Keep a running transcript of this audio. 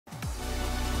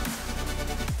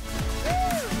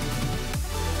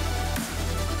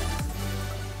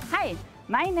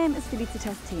My name is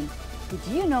Felicitas Then. Did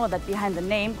you know that behind the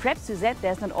name Crêpe Suzette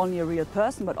there's not only a real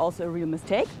person but also a real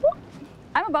mistake?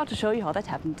 I'm about to show you how that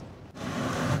happened.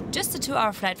 Just a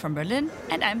 2-hour flight from Berlin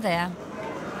and I'm there.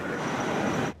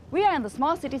 We are in the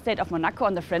small city-state of Monaco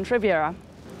on the French Riviera.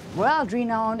 World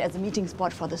renowned as a meeting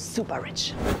spot for the super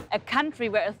rich. A country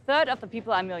where a third of the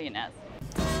people are millionaires.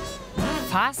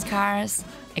 Fast cars,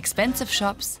 expensive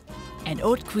shops and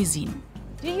haute cuisine.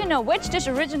 Do you know which dish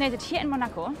originated here in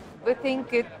Monaco? We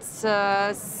think it's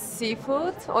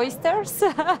seafood, oysters.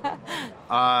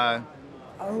 Not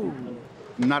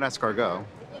escargot.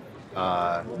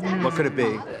 What could it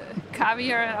be?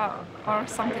 Caviar or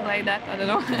something like that, I don't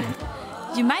know.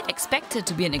 You might expect it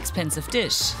to be an expensive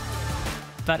dish,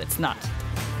 but it's not.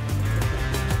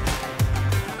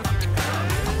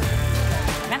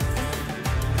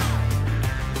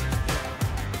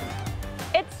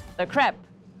 It's the crêpe.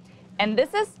 And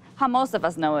this is how most of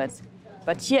us know it.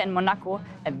 But here in Monaco,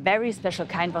 a very special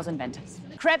kind was invented.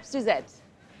 Crêpe Suzette.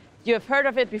 You have heard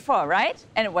of it before, right?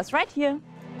 And it was right here.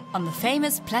 On the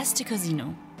famous Place du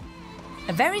Casino.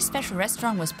 A very special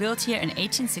restaurant was built here in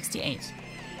 1868.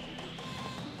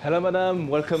 Hello, madame.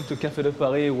 Welcome to Café de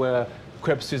Paris, where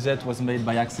Crêpe Suzette was made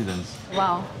by accident.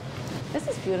 Wow, this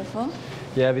is beautiful.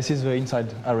 Yeah, this is the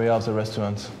inside area of the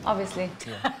restaurant. Obviously.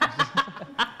 Yeah.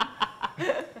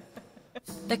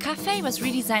 The café was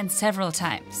redesigned several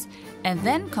times and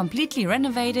then completely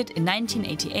renovated in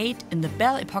 1988 in the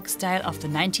Belle Epoque style of the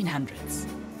 1900s.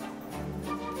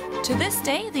 To this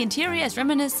day, the interior is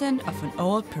reminiscent of an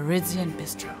old Parisian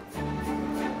bistro.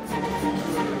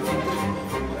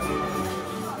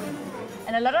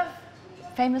 And a lot of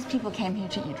famous people came here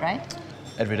to eat, right?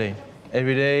 Every day.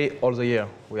 Every day, all the year.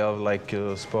 We have like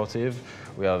sportive,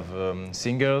 we have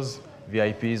singers,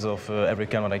 VIPs of every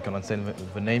kind, I cannot say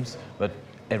the names, but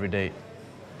every day,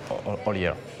 all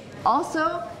year.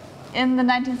 Also in the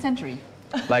 19th century.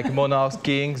 Like monarchs,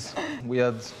 kings. We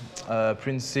had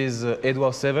Princes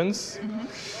Edward VII,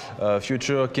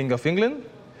 future King of England,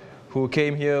 who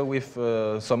came here with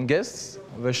some guests.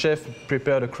 The chef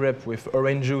prepared a crepe with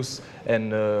orange juice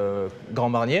and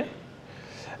Grand Marnier.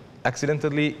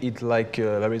 Accidentally,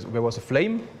 there was a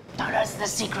flame. No, that's the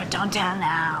secret, don't tell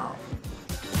now.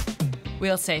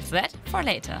 We'll save that for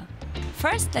later.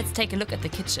 First, let's take a look at the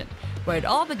kitchen, where it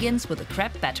all begins with the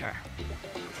crepe batter.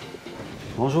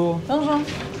 Bonjour. Bonjour.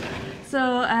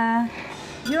 So,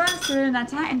 you're Cyril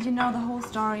Nata and you know the whole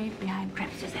story behind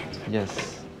Crêpe Suzette.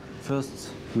 Yes.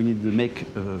 First, we need to make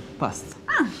a pasta.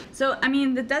 So, I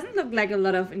mean, it doesn't look like a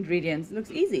lot of ingredients. It looks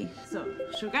easy. So,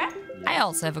 sugar? I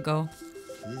also have a go.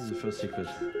 This is the first secret.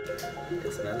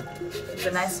 It's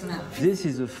a nice smell. This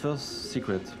is the first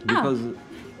secret because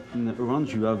in the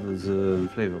orange you have the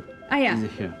flavor. Oh, yeah.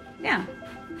 Is here. Yeah.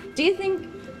 Do you think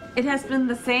it has been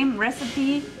the same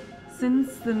recipe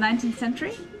since the 19th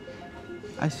century?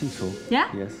 I think so. Yeah?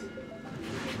 Yes.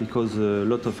 Because a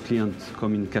lot of clients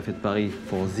come in Café de Paris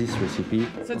for this recipe.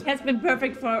 So it has been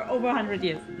perfect for over 100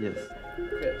 years? Yes.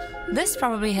 This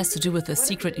probably has to do with the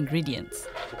secret ingredients.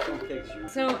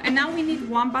 So, and now we need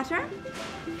warm butter?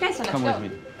 Okay, so let's Come go. with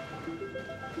me.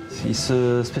 It's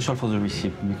special for the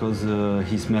recipe because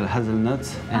he smells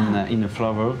hazelnuts and in a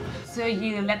flavor. So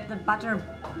you let the butter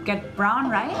get brown,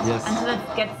 right? Yes. Until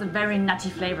it gets a very nutty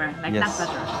flavor, like Yes. nut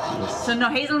butter. Yes. So no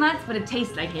hazelnuts, but it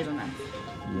tastes like hazelnuts.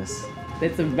 Yes.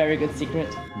 That's a very good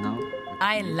secret. Now?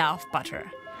 I love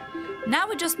butter. Now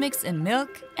we just mix in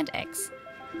milk and eggs.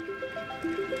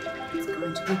 It's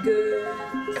going to be good.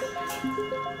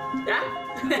 Yeah?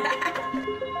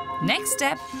 Next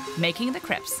step, making the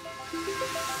crepes.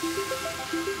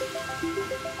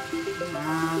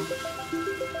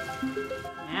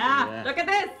 Yeah, look at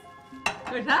this.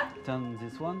 Good, huh? Turn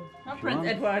this one. Oh, if you Prince want.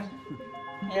 Edward.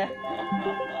 Yeah.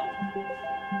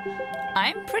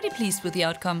 I'm pretty pleased with the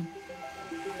outcome.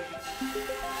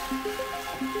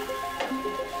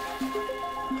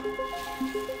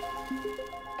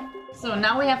 So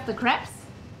now we have the crepes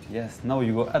Yes, now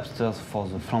you go upstairs for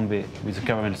the flambé with the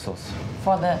caramel sauce.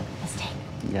 for the steak.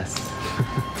 Yes.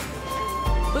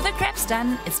 With the crepes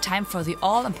done, it's time for the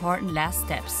all-important last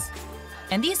steps.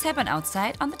 And these happen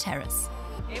outside on the terrace.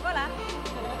 Et voilà.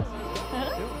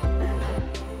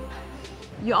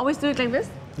 You always do it like this?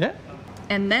 Yeah?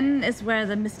 And then is where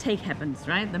the mistake happens,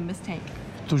 right? The mistake.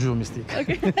 Toujours mystique.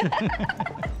 Okay.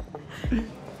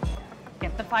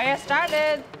 Get the fire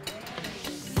started.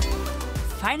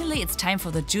 Finally, it's time for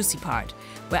the juicy part,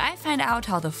 where I find out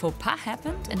how the faux pas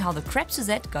happened and how the Crêpe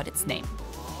Suzette got its name.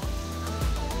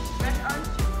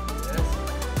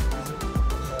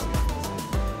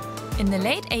 In the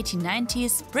late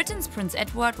 1890s, Britain's Prince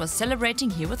Edward was celebrating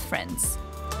here with friends.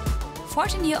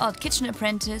 14-year-old kitchen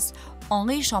apprentice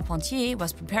Henri Charpentier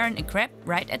was preparing a crepe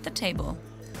right at the table.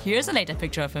 Here's a later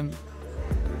picture of him.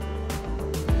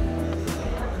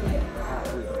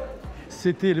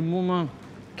 C'était le moment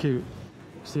que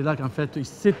c'est là qu'en fait il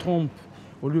se trompe.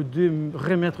 Au lieu de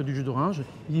remettre du jus d'orange,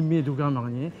 il met du Grand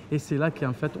Marnier et c'est là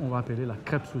qu'en fait on va appeler la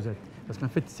crêpe Suzette. Parce qu'en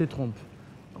fait il se trompe.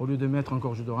 Au lieu de mettre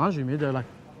encore jus d'orange, il met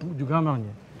du Grand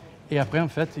Marnier. Et après en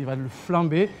fait il va le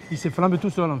flamber, il se flambe tout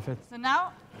seul en fait. So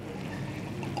now,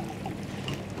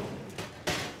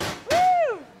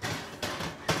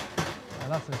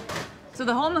 Voilà, so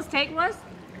the whole mistake was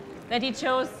that he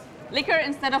chose liquor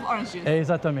instead of orange juice.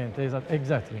 exactement,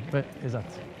 exactement, ouais,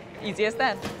 exact. Easy as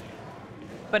that.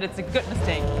 But it's a good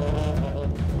mistake.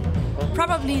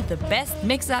 Probably the best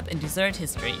mix-up in dessert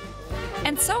history.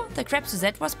 And so the Crêpe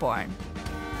Suzette was born.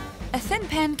 A thin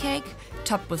pancake,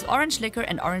 topped with orange liquor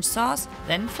and orange sauce,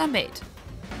 then flambéed.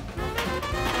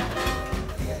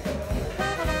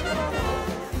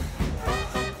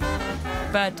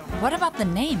 But what about the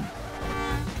name?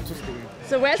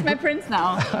 So where's my prince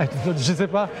now? Je sais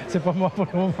pas, c'est pas moi pour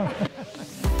le moment.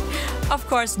 Of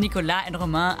course, Nicolas and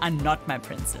Romain are not my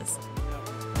princes.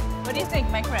 What do you think,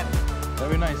 my crepe?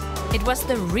 Very nice. It was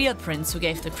the real prince who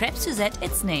gave the Crêpe Suzette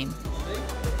its name.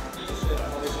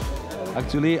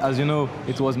 Actually, as you know,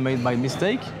 it was made by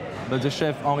mistake, but the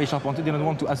chef Henri Charpentier didn't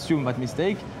want to assume that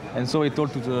mistake, and so he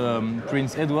told to the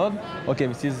Prince Edward, okay,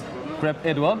 this is Crêpe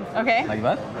Edward, Okay. like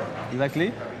that,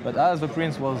 exactly. But as the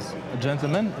prince was a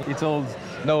gentleman, he told,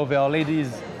 no, there are ladies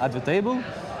at the table,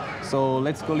 so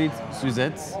let's call it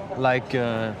Suzette, like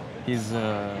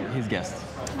his guest.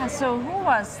 So who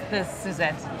was this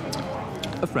Suzette?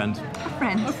 A friend. A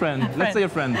friend. A friend. Let's say a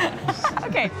friend.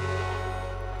 Okay.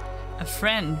 A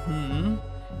friend,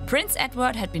 Prince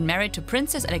Edward had been married to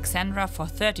Princess Alexandra for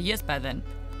 30 years by then.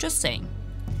 Just saying.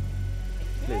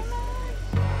 Please.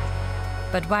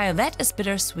 But while that is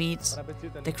bittersweet,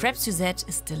 the Crêpe Suzette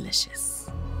is delicious.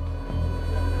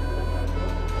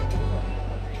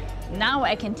 Now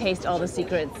I can taste all the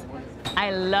secrets.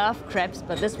 I love crepes,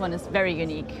 but this one is very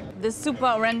unique. This super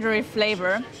orangery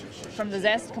flavor from the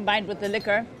zest combined with the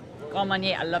liquor, Grand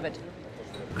Marnier, I love it.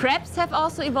 Crepes have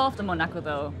also evolved in Monaco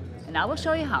though, and I will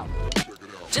show you how.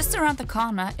 Just around the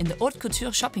corner in the Haute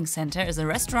Couture shopping center is a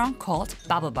restaurant called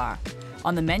Bubble Bar.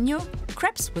 On the menu,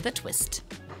 crepes with a twist.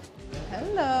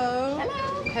 Hello.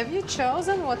 Hello. Have you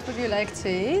chosen what would you like to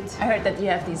eat? I heard that you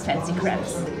have these fancy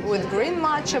crepes. With green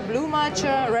matcha, blue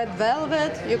matcha, red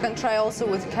velvet. You can try also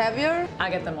with caviar.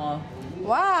 I'll get them all.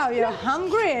 Wow, you're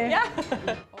hungry. Yeah.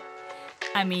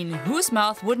 I mean, whose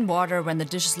mouth wouldn't water when the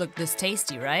dishes look this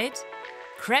tasty, right?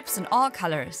 Crepes in all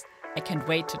colors. I can't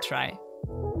wait to try.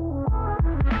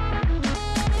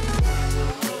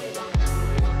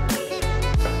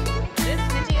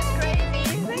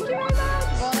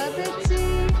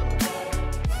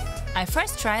 I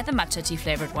first try the matcha tea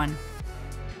flavored one.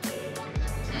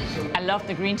 I love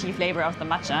the green tea flavor of the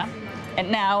matcha.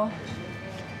 And now,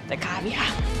 the caviar.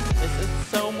 This is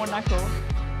so Monaco.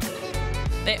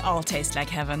 They all taste like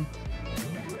heaven.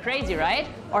 Crazy, right?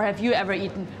 Or have you ever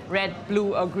eaten red,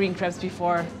 blue, or green crepes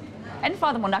before? And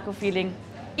for the Monaco feeling,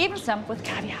 even some with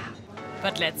caviar.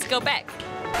 But let's go back.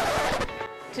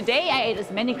 Today I ate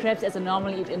as many crepes as I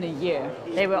normally eat in a year.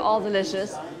 They were all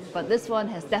delicious, but this one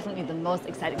has definitely the most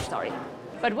exciting story.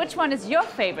 But which one is your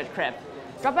favorite crepe?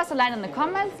 Drop us a line in the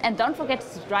comments and don't forget to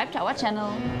subscribe to our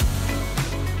channel.